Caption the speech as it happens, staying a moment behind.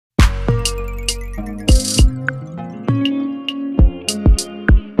Hi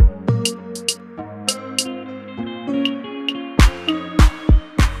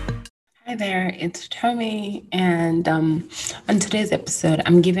there, it's Tommy, and on today's episode,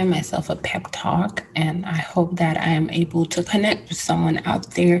 I'm giving myself a pep talk, and I hope that I am able to connect with someone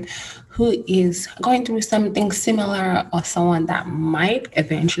out there who is going through something similar or someone that might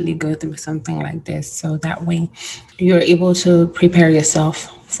eventually go through something like this. So that way, you're able to prepare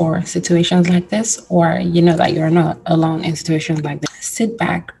yourself for situations like this, or you know that you're not alone in situations like this. Sit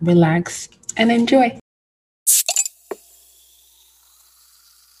back, relax, and enjoy.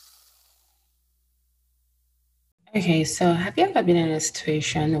 Okay, so have you ever been in a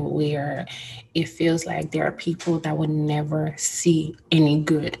situation where it feels like there are people that would never see any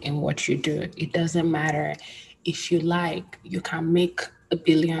good in what you do? It doesn't matter if you like, you can make a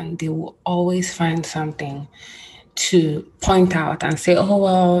billion, they will always find something to point out and say, "Oh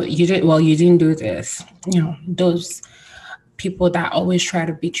well, you didn't do this." You know, those people that always try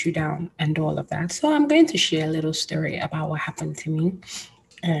to beat you down and all of that. So I'm going to share a little story about what happened to me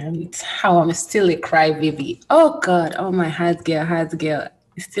and how I'm still a crybaby. Oh God, oh my heart girl,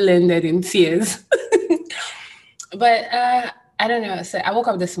 it still ended in tears. But I don't know. So I woke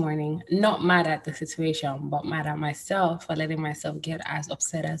up this morning, not mad at the situation, but mad at myself for letting myself get as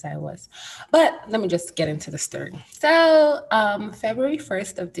upset as I was. But let me just get into the story. So February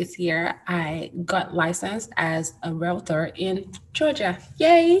 1st of this year, I got licensed as a realtor in Georgia.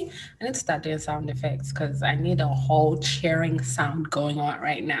 Yay! I need to start doing sound effects because I need a whole cheering sound going on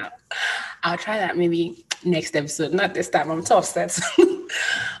right now. I'll try that maybe next episode, not this time. I'm too upset.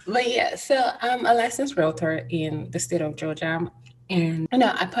 But yeah, so I'm a licensed realtor in the state of Georgia. And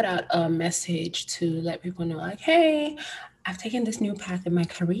I put out a message to let people know, like, hey, I've taken this new path in my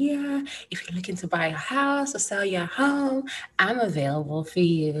career. If you're looking to buy a house or sell your home, I'm available for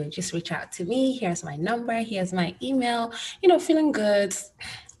you. Just reach out to me. Here's my number. Here's my email. Feeling good.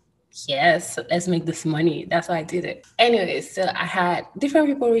 Yes, let's make this money. That's why I did it. Anyways, so I had different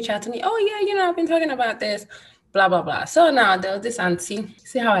people reach out to me. Oh, yeah, I've been talking about this, blah, blah, blah. So now there was this auntie.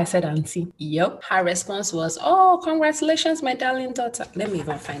 See how I said auntie? Yep. Her response was, oh, congratulations, my darling daughter. Let me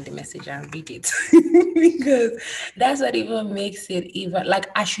even find the message and read it. Because that's what even makes it even, like,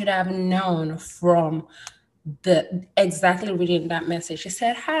 I should have known from the exactly reading that message. She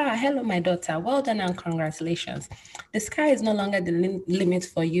said, hi, hello, my daughter. Well done and congratulations. The sky is no longer the limit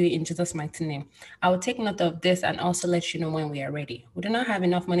for you in Jesus' mighty name. I will take note of this and also let you know when we are ready. We do not have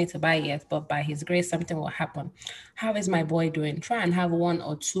enough money to buy yet, but by his grace, something will happen. How is my boy doing? Try and have one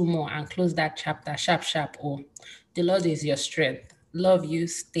or two more and close that chapter sharp, sharp. Oh, the Lord is your strength. Love you.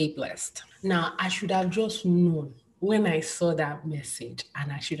 Stay blessed. Now, I should have just known when I saw that message,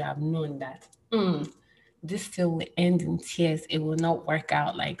 and I should have known that this still will end in tears. It will not work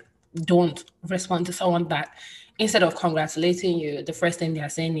out. Like, don't respond to someone that instead of congratulating you, the first thing they're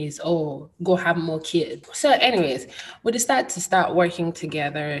saying is, oh, go have more kids. So, anyways, we decided to start working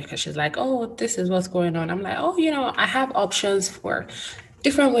together because she's like, oh, this is what's going on. I'm like, oh, I have options for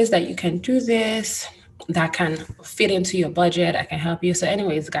different ways that you can do this that can fit into your budget. I can help you. So,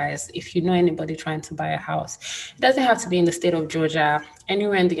 anyways, guys, if you know anybody trying to buy a house, it doesn't have to be in the state of Georgia,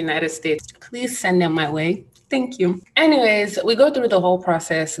 anywhere in the United States, please send them my way. Thank you. Anyways, we go through the whole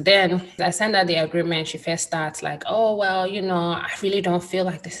process. Then I send her the agreement. She first starts like, oh, well, I really don't feel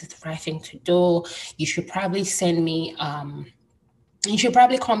like this is the right thing to do. You should probably send me, you should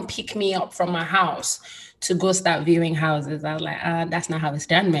probably come pick me up from my house to go start viewing houses. I was like, that's not how it's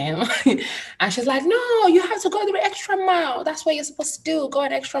done, man. And she's like, no, you have to go the extra mile. That's what you're supposed to do. Go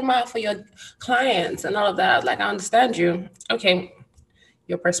an extra mile for your clients and all of that. I was like, I understand you. Okay,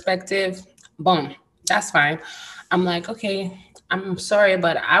 your perspective, boom, that's fine. I'm like, okay, I'm sorry,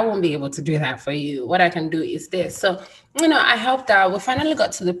 but I won't be able to do that for you. What I can do is this. So, I helped out. We finally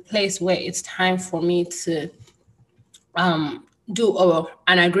got to the place where it's time for me to do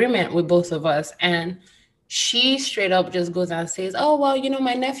an agreement with both of us. And she straight up just goes and says, oh, well,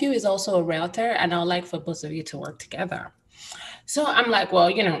 my nephew is also a realtor and I'd like for both of you to work together. So I'm like,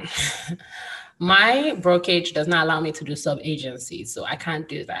 well, my brokerage does not allow me to do sub-agency, so I can't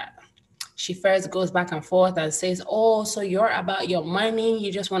do that. She first goes back and forth and says, oh, so you're about your money.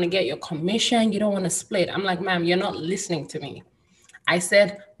 You just want to get your commission. You don't want to split. I'm like, ma'am, you're not listening to me. I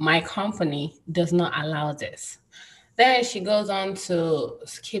said, my company does not allow this. Then she goes on to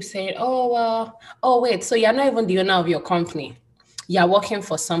keep saying, oh, well, oh, wait, so you're not even the owner of your company. You're working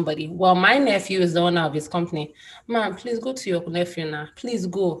for somebody. Well, my nephew is the owner of his company. Man, please go to your nephew now. Please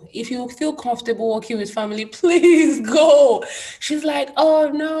go. If you feel comfortable working with family, please go. She's like, oh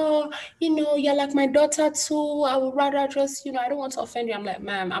no, you're like my daughter too. I would rather just, I don't want to offend you. I'm like,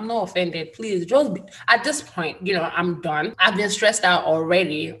 ma'am, I'm not offended. Please just at this point, I'm done. I've been stressed out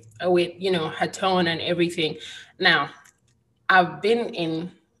already with, her tone and everything. Now, I've been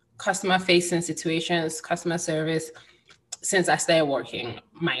in customer facing situations, customer service, since I started working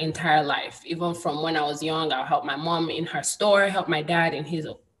my entire life. Even from when I was young, I'll help my mom in her store, help my dad in his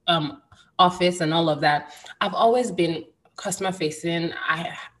office and all of that. I've always been customer facing.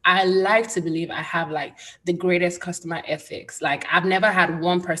 I like to believe I have like the greatest customer ethics. Like I've never had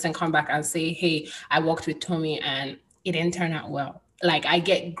one person come back and say, hey, I worked with Tommy and it didn't turn out well. Like I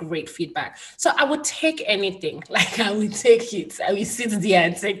get great feedback. So I would take anything. Like I would take it. I would sit there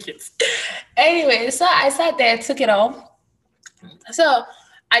and take it. Anyway, so I sat there, took it all. So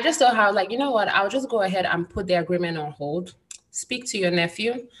I just told her, like, you know what? I'll just go ahead and put the agreement on hold. Speak to your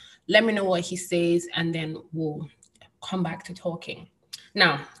nephew. Let me know what he says, and then we'll come back to talking.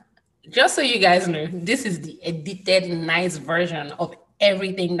 Now, just so you guys know, this is the edited, nice version of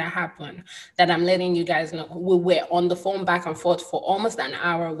everything that happened that I'm letting you guys know. We were on the phone back and forth for almost an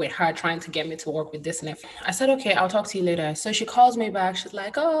hour with her trying to get me to work with this nephew. I said, okay, I'll talk to you later. So she calls me back. She's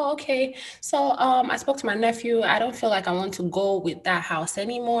like, oh, okay. So I spoke to my nephew. I don't feel like I want to go with that house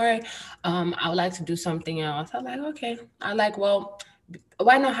anymore. I would like to do something else. I'm like, okay. I'm like, well,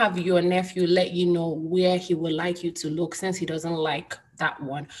 why not have your nephew let you know where he would like you to look, since he doesn't like that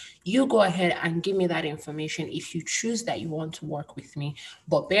one? You go ahead and give me that information if you choose that you want to work with me.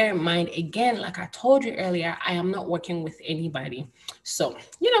 But bear in mind, again, like I told you earlier, I am not working with anybody. So,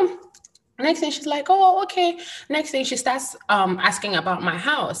 next thing she's like, oh, okay. Next thing she starts asking about my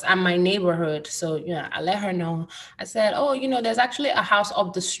house and my neighborhood. So, I let her know. I said, oh, there's actually a house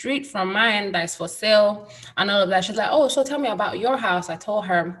up the street from mine that's for sale and all of that. She's like, oh, so tell me about your house. I told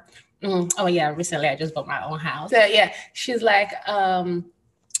her, oh yeah, recently I just bought my own house. So yeah, she's like,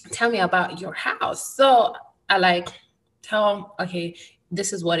 tell me about your house. So I tell, okay,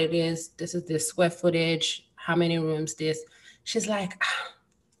 this is what it is. This is the square footage. How many rooms this? She's like,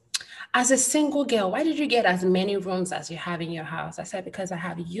 as a single girl, why did you get as many rooms as you have in your house? I said, because I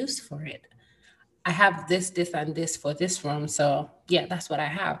have use for it. I have this, and this for this room. So yeah, that's what I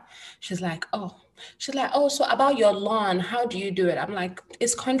have. She's like, oh, so about your lawn, how do you do it? I'm like,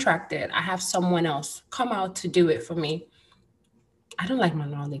 it's contracted. I have someone else come out to do it for me. I don't like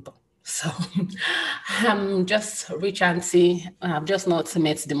manual labor. So I'm just rich auntie. I've just not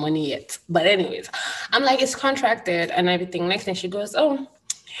met the money yet. But anyways, I'm like, it's contracted and everything. Next thing she goes, oh,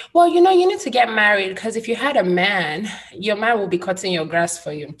 well, you need to get married, because if you had a man, your man will be cutting your grass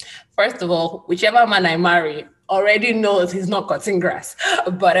for you. First of all, whichever man I marry already knows he's not cutting grass.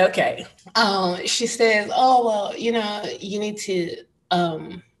 But okay. She says, oh, well, you need to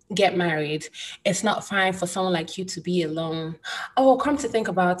get married. It's not fine for someone like you to be alone. Oh, come to think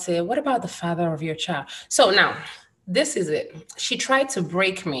about it, what about the father of your child? So now, this is it. She tried to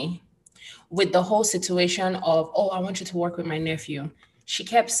break me with the whole situation of, oh, I want you to work with my nephew. She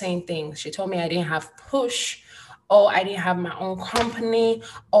kept saying things. She told me I didn't have push. Oh, I didn't have my own company.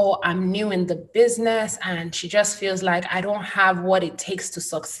 Oh, I'm new in the business. And she just feels like I don't have what it takes to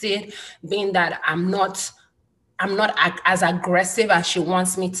succeed, being that I'm not as aggressive as she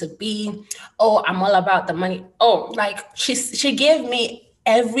wants me to be. Oh, I'm all about the money. Oh, like she gave me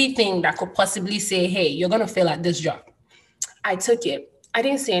everything that could possibly say, hey, you're going to fail at this job. I took it. I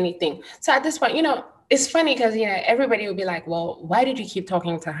didn't say anything. So at this point, it's funny because, everybody would be like, well, why did you keep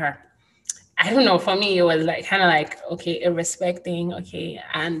talking to her? I don't know. For me, it was like kind of like, okay, a respect thing. Okay.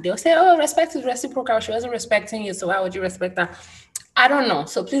 And they'll say, oh, respect is reciprocal. She wasn't respecting you. So why would you respect her? I don't know.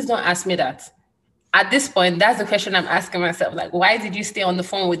 So please don't ask me that. At this point, that's the question I'm asking myself. Like, why did you stay on the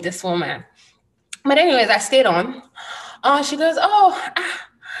phone with this woman? But anyways, I stayed on. She goes, oh,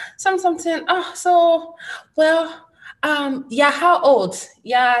 something. Oh, so, well, yeah, how old?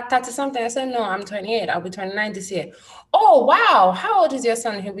 Yeah, 30 something. I said, no, I'm 28. I'll be 29 this year. Oh, wow. How old is your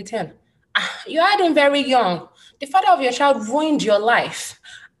son? He'll be 10. You had him very young. The father of your child ruined your life.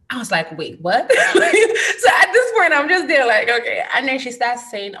 I was like, wait, what? So at this point, I'm just there like, okay. And then she starts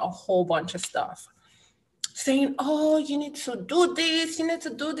saying a whole bunch of stuff. Saying, oh, you need to do this, you need to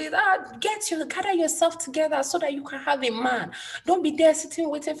do this. Gather yourself together so that you can have a man. Don't be there sitting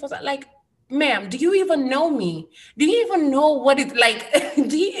waiting for that. Like, ma'am, do you even know me? Do you even know what it's like?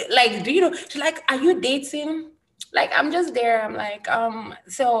 do you know? She's like, are you dating? Like, I'm just there. I'm like,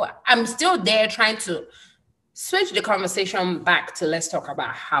 so I'm still there trying to switch the conversation back to let's talk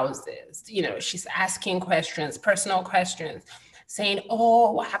about houses. She's asking questions, personal questions. saying,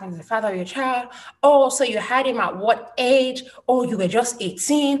 oh, what happened to the father of your child? Oh, so you had him at what age? Oh, you were just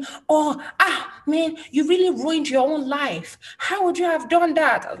 18. Oh, man, you really ruined your own life. How would you have done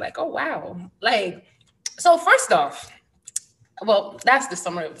that? I was like, oh, wow. Like, so first off, well, that's the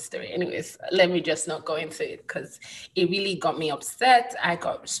summary of the story. Anyways, let me just not go into it because it really got me upset. I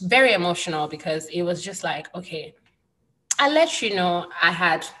got very emotional because it was just like, okay, I let you know I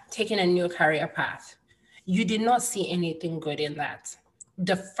had taken a new career path. You did not see anything good in that.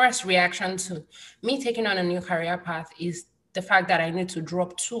 The first reaction to me taking on a new career path is the fact that I need to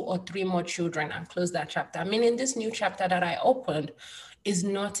drop 2 or 3 more children and close that chapter. Meaning, this new chapter that I opened is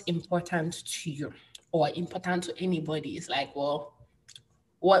not important to you or important to anybody. It's like, well,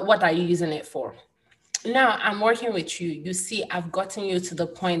 what are you using it for? Now I'm working with you. You see, I've gotten you to the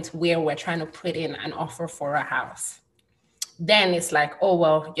point where we're trying to put in an offer for a house. Then it's like, oh,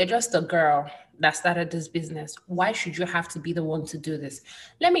 well, you're just a girl that started this business. Why should you have to be the one to do this?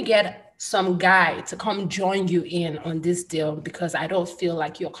 Let me get some guy to come join you in on this deal because I don't feel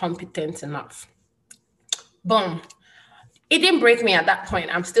like you're competent enough. Boom. It didn't break me at that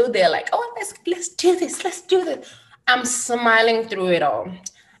point. I'm still there, like, oh, let's do this. Let's do this. I'm smiling through it all.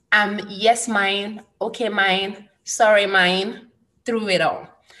 Yes, mine, okay, mine, sorry, mine, through it all.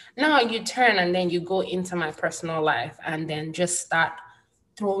 Now you turn and then you go into my personal life and then just start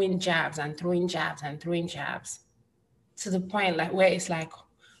throwing jabs and throwing jabs and throwing jabs to the point like where it's like,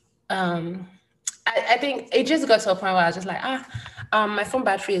 um, I think it just got to a point where I was just like, my phone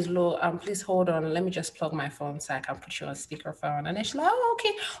battery is low. Please hold on. Let me just plug my phone so I can put you on speakerphone. And then she's like, oh,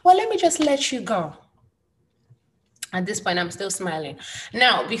 okay. Well, let me just let you go. At this point, I'm still smiling.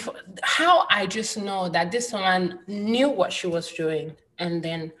 Now, before how I just know that this woman knew what she was doing, and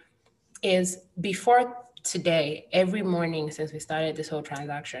then is before today, every morning since we started this whole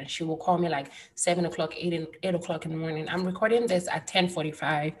transaction, she will call me like 7 o'clock, 8 o'clock in the morning. I'm recording this at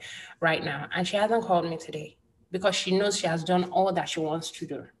 10:45 right now, and she hasn't called me today because she knows she has done all that she wants to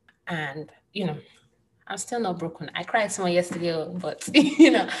do. And I'm still not broken. I cried some yesterday, but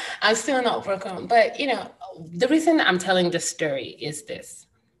I'm still not broken. But the reason I'm telling this story is this.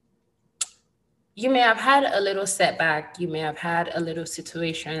 You may have had a little setback, you may have had a little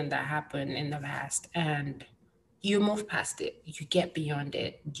situation that happened in the past, and you move past it, you get beyond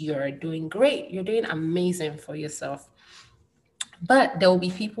it, you're doing great, you're doing amazing for yourself. But there will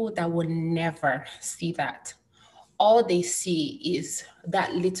be people that will never see that. All they see is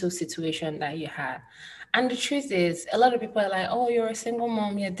that little situation that you had. And the truth is, a lot of people are like, oh, you're a single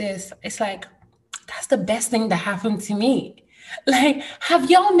mom, you're this. It's like, that's the best thing that happened to me. Like, have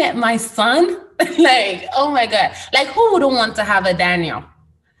y'all met my son? Like, oh my God. Like, who wouldn't want to have a Daniel?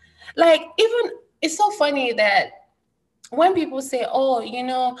 Like, even it's so funny that when people say, oh,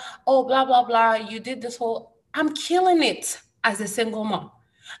 oh, blah, blah, blah, you did this whole, I'm killing it as a single mom.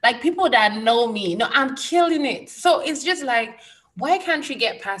 Like, people that know me, I'm killing it. So it's just like, why can't you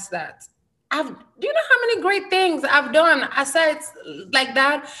get past that? Do you know how many great things I've done aside like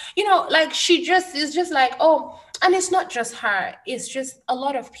that? Like she just is just like, oh, and it's not just her, it's just a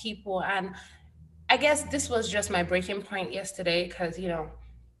lot of people. And I guess this was just my breaking point yesterday because,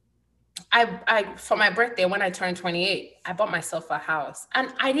 I for my birthday when I turned 28, I bought myself a house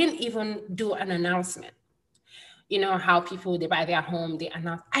and I didn't even do an announcement. You know how people they buy their home, they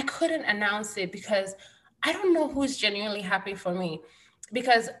announce. I couldn't announce it because I don't know who's genuinely happy for me.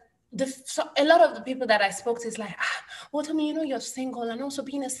 Because a lot of the people that I spoke to is like, well, tell me, you're single and also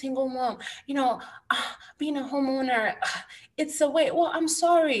being a single mom, being a homeowner, it's a way. Well, I'm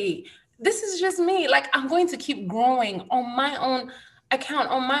sorry. This is just me. Like, I'm going to keep growing on my own account,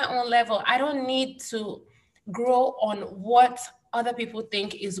 on my own level. I don't need to grow on what other people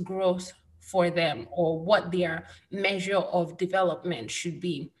think is growth for them or what their measure of development should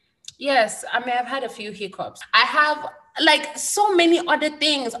be. Yes, I may have had a few hiccups. I have like so many other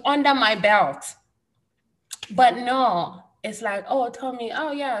things under my belt. But no, it's like, oh, tell me,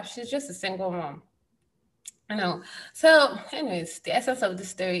 oh yeah, she's just a single mom. I know. So, anyways, the essence of the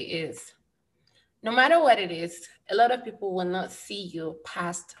story is no matter what it is, a lot of people will not see you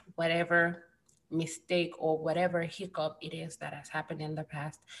past whatever mistake or whatever hiccup it is that has happened in the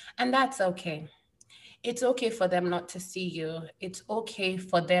past. And that's okay. It's okay for them not to see you. It's okay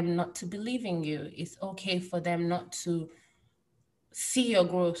for them not to believe in you. It's okay for them not to see your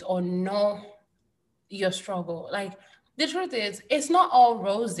growth or know your struggle. Like, the truth is, it's not all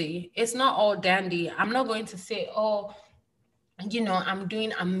rosy. It's not all dandy. I'm not going to say, oh, I'm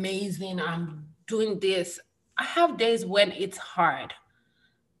doing amazing. I'm doing this. I have days when it's hard.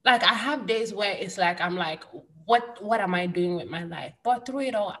 Like, I have days where it's like, I'm like, what am I doing with my life? But through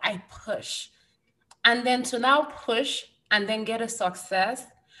it all, I push. And then to now push and then get a success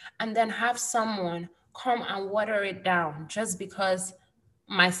and then have someone come and water it down just because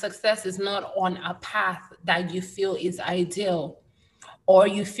my success is not on a path that you feel is ideal, or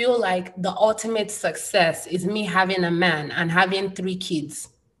you feel like the ultimate success is me having a man and having 3 kids.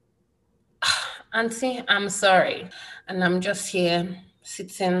 Auntie, I'm sorry. And I'm just here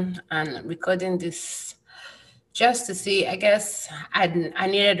sitting and recording this just to see. I guess I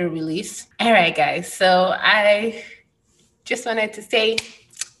needed a release. All right, guys. So I just wanted to say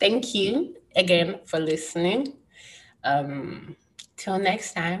thank you again for listening. Till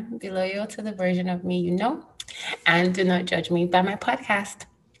next time, be loyal to the version of me you know, and do not judge me by my podcast.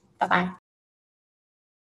 Bye bye.